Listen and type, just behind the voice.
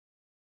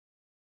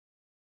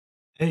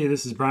Hey,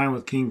 this is Brian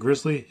with King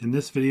Grizzly. In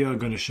this video, I'm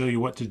going to show you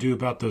what to do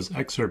about those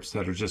excerpts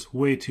that are just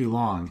way too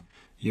long.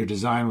 Your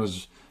design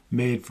was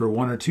made for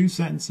 1 or 2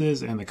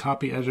 sentences and the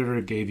copy editor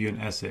gave you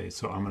an essay.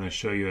 So I'm going to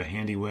show you a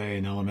handy way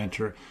in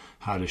Elementor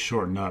how to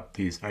shorten up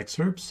these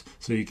excerpts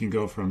so you can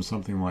go from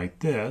something like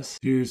this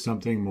to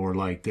something more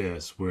like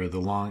this, where the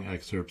long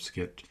excerpts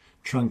get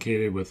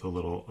truncated with a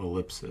little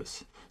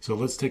ellipsis. So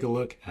let's take a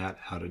look at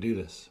how to do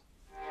this.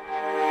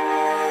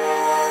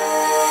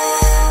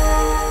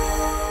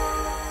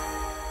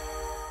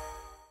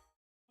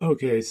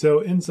 Okay,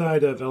 so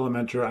inside of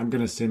Elementor, I'm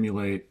going to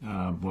simulate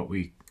what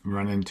we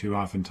run into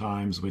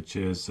oftentimes, which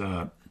is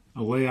a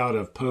layout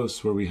of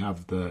posts where we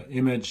have the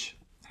image,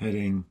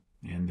 heading,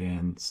 and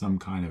then some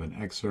kind of an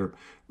excerpt.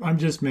 I'm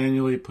just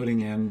manually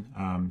putting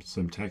in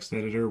some text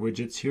editor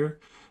widgets here,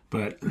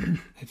 but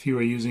if you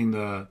were using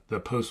the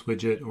Posts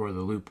Widget or the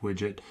Loop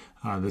Widget,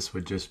 this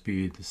would just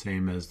be the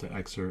same as the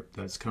excerpt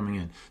that's coming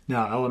in.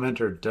 Now,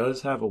 Elementor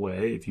does have a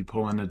way, if you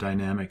pull in a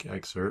dynamic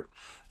excerpt,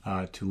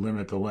 to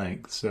limit the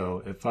length.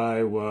 So if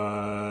I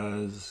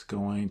was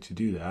going to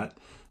do that,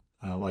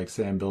 like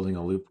say I'm building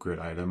a loop grid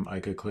item, I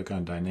could click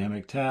on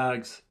dynamic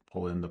tags,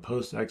 pull in the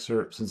post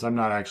excerpt. Since I'm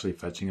not actually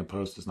fetching a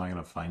post, it's not going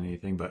to find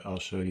anything, but I'll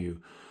show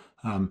you.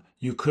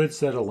 You could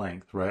set a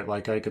length, right?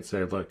 Like I could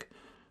say, look,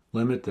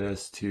 limit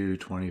this to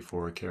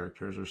 24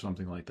 characters or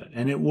something like that.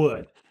 And it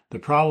would. The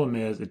problem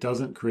is it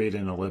doesn't create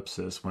an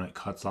ellipsis when it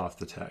cuts off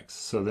the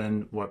text. So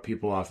then what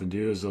people often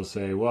do is they'll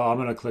say, well, I'm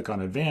going to click on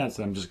advanced.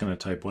 I'm just going to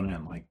type one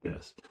in like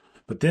this.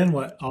 But then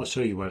I'll show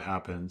you what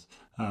happens.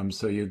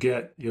 So you'll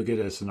get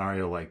a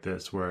scenario like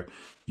this where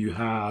you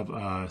have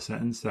a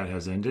sentence that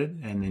has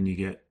ended and then you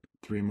get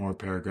 3 more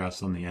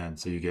paragraphs on the end.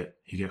 So you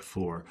get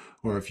 4.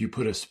 Or if you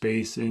put a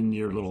space in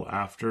your little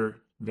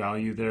after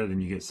value there, then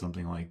you get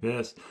something like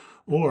this.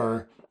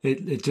 Or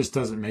it just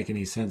doesn't make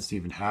any sense to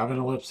even have an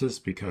ellipsis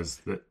because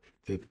the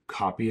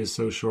copy is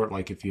so short.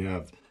 Like if you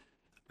have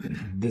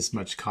this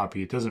much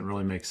copy, it doesn't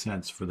really make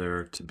sense for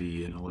there to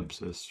be an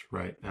ellipsis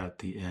right at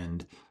the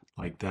end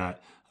like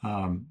that.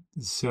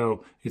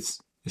 So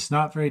it's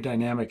not very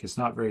dynamic. It's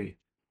not very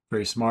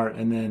smart.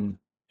 And then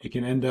it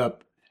can end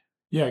up,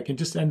 yeah, it can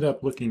just end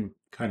up looking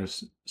kind of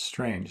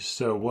strange.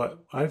 So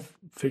what I've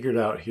figured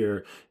out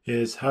here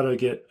is how to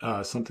get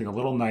something a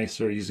little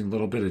nicer using a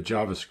little bit of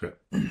JavaScript.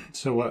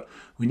 So what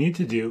we need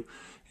to do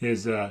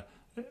is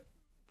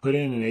put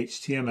in an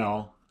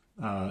HTML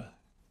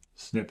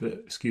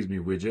snippet,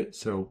 widget.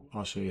 So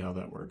I'll show you how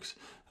that works.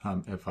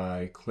 If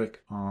I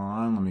click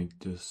on, let me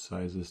just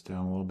size this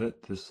down a little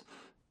bit, this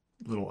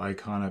little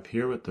icon up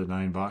here with the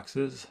 9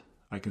 boxes,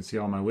 I can see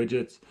all my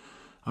widgets.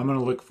 I'm going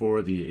to look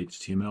for the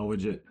HTML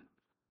widget.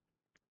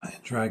 I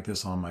drag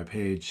this on my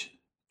page,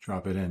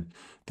 drop it in.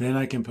 Then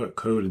I can put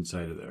code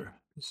inside of there.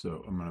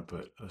 So I'm going to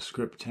put a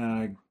script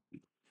tag,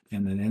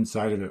 and then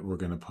inside of it, we're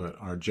going to put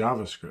our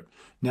JavaScript.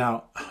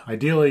 Now,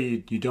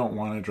 ideally, you don't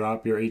want to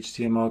drop your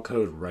HTML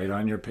code right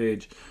on your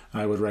page.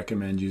 I would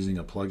recommend using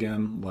a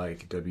plugin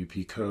like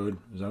WP Code.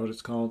 Is that what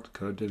it's called?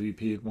 Code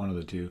WP? One of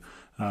the two.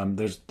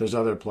 There's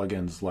other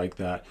plugins like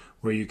that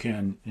where you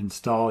can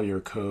install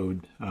your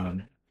code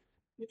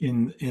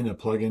in a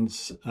plugin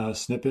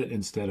snippet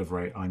instead of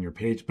right on your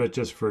page. But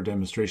just for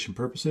demonstration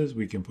purposes,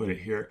 we can put it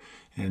here.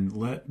 And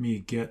let me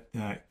get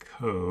that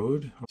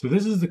code. So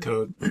this is the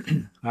code.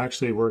 I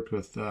actually worked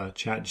with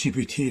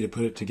ChatGPT to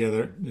put it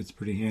together. It's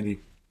pretty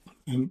handy.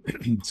 And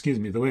excuse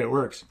me, the way it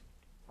works,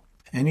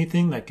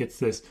 anything that gets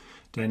this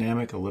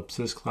dynamic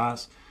ellipsis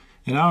class,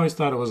 and I always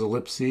thought it was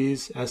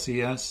ellipses,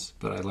 S-E-S,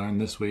 but I learned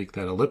this week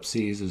that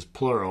ellipses is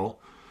plural.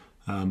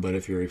 But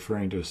if you're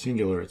referring to a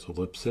singular, it's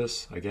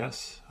ellipsis, I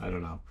guess. I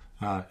don't know.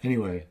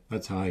 Anyway,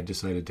 that's how I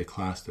decided to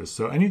class this.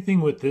 So anything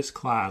with this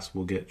class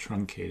will get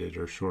truncated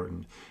or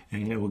shortened,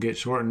 and it will get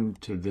shortened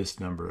to this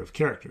number of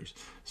characters.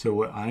 So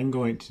what I'm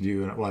going to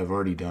do, and what I've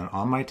already done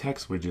on my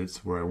text widgets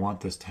where I want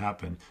this to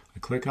happen, I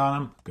click on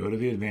them, go to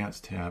the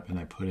Advanced tab, and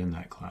I put in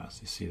that class.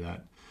 You see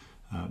that?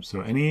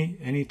 So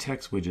any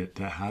text widget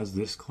that has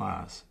this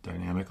class,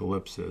 dynamic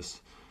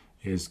ellipsis,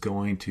 is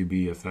going to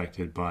be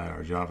affected by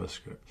our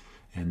JavaScript.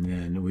 And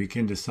then we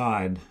can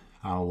decide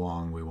how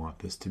long we want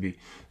this to be.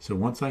 So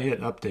once I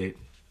hit update,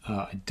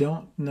 I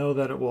don't know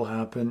that it will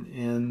happen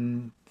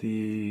in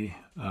the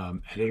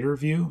editor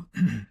view.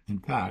 In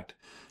fact,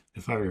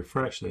 if I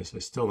refresh this, I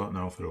still don't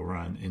know if it'll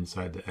run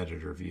inside the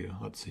editor view.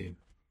 Let's see.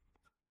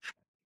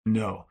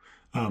 No,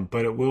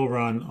 but it will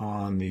run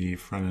on the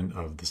front end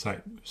of the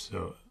site.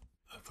 So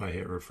if I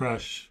hit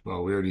refresh,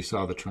 well, we already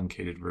saw the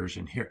truncated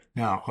version here.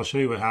 Now, I'll show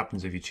you what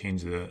happens if you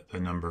change the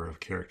number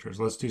of characters.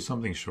 Let's do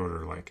something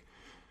shorter like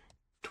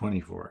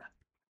 24.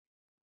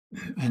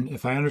 And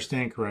if I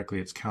understand correctly,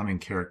 it's counting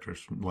characters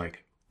from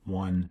like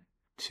 1,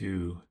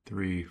 2,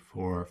 3,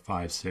 4,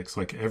 5, 6.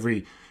 Like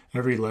every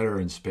letter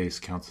in space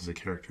counts as a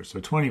character. So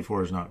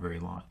 24 is not very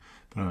long.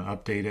 But I'm going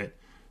to update it.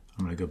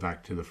 I'm going to go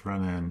back to the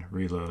front end,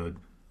 reload.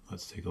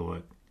 Let's take a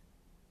look.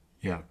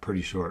 Yeah,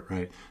 pretty short,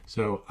 right?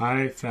 So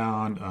I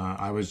found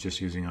I was just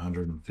using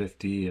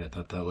 150. I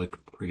thought that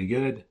looked pretty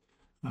good.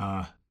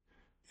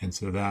 And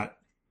so that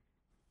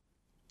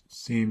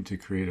seem to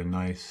create a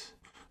nice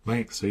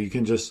link. So you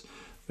can just,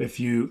 if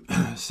you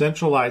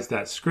centralize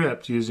that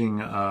script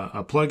using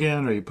a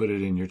plugin, or you put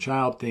it in your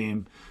child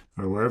theme,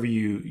 or wherever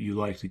you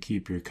like to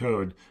keep your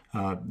code,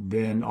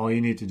 then all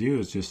you need to do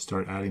is just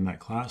start adding that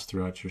class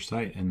throughout your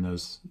site, and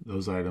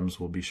those items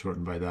will be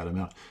shortened by that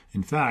amount.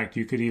 In fact,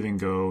 you could even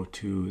go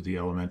to the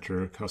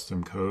Elementor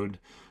custom code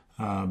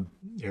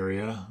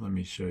area. Let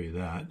me show you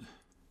that.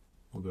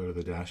 We'll go to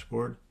the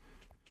dashboard,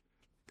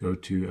 go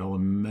to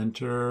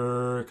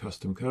Elementor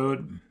custom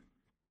code.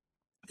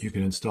 You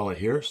can install it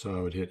here, so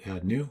I would hit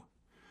add new.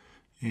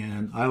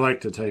 And I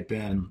like to type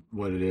in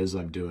what it is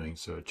I'm doing.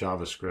 So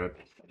JavaScript,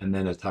 and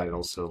then a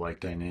title, so like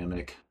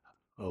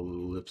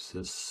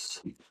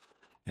dynamic-ellipsis.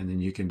 And then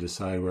you can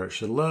decide where it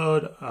should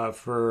load.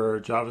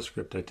 For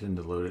JavaScript, I tend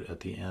to load it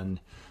at the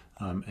end.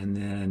 And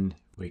then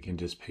we can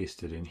just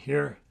paste it in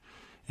here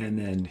and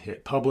then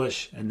hit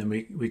publish. And then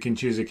we can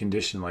choose a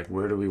condition, like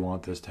where do we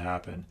want this to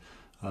happen?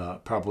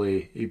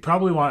 You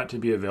probably want it to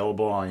be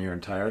available on your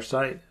entire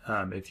site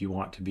if you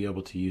want to be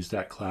able to use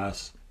that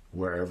class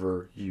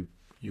wherever you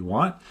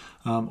want.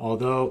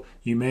 Although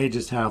you may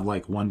just have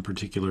like one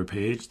particular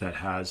page that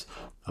has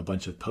a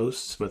bunch of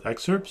posts with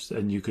excerpts,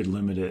 and you could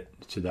limit it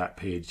to that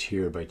page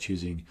here by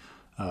choosing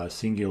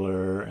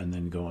singular and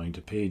then going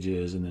to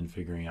pages and then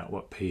figuring out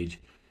what page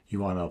you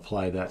want to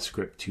apply that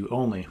script to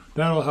only.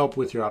 That'll help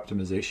with your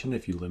optimization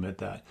if you limit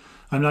that.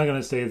 I'm not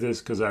going to save this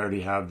because I already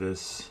have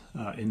this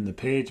in the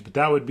page, but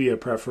that would be a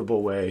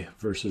preferable way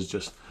versus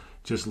just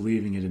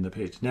leaving it in the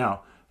page.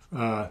 Now,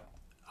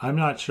 I'm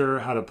not sure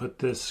how to put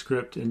this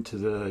script into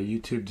the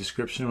YouTube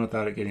description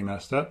without it getting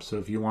messed up. So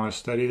if you want to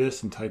study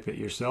this and type it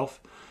yourself,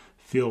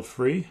 feel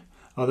free.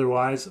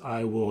 Otherwise,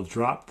 I will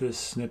drop this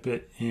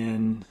snippet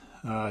in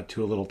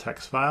to a little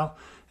text file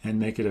and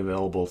make it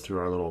available through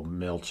our little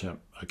MailChimp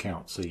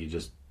account. So you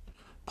just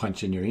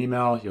punch in your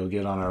email, you'll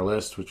get on our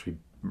list, which we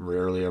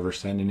rarely ever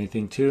send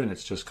anything to, and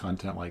it's just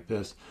content like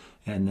this.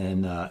 And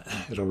then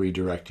it'll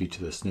redirect you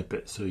to the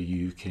snippet so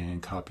you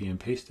can copy and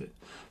paste it.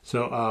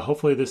 So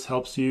hopefully this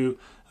helps you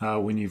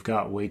when you've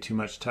got way too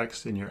much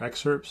text in your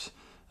excerpts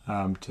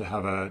to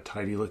have a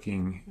tidy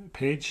looking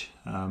page.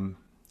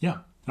 Yeah.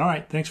 All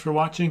right. Thanks for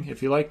watching.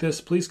 If you like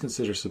this, please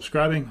consider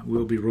subscribing.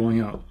 We'll be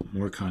rolling out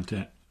more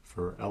content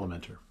for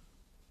Elementor.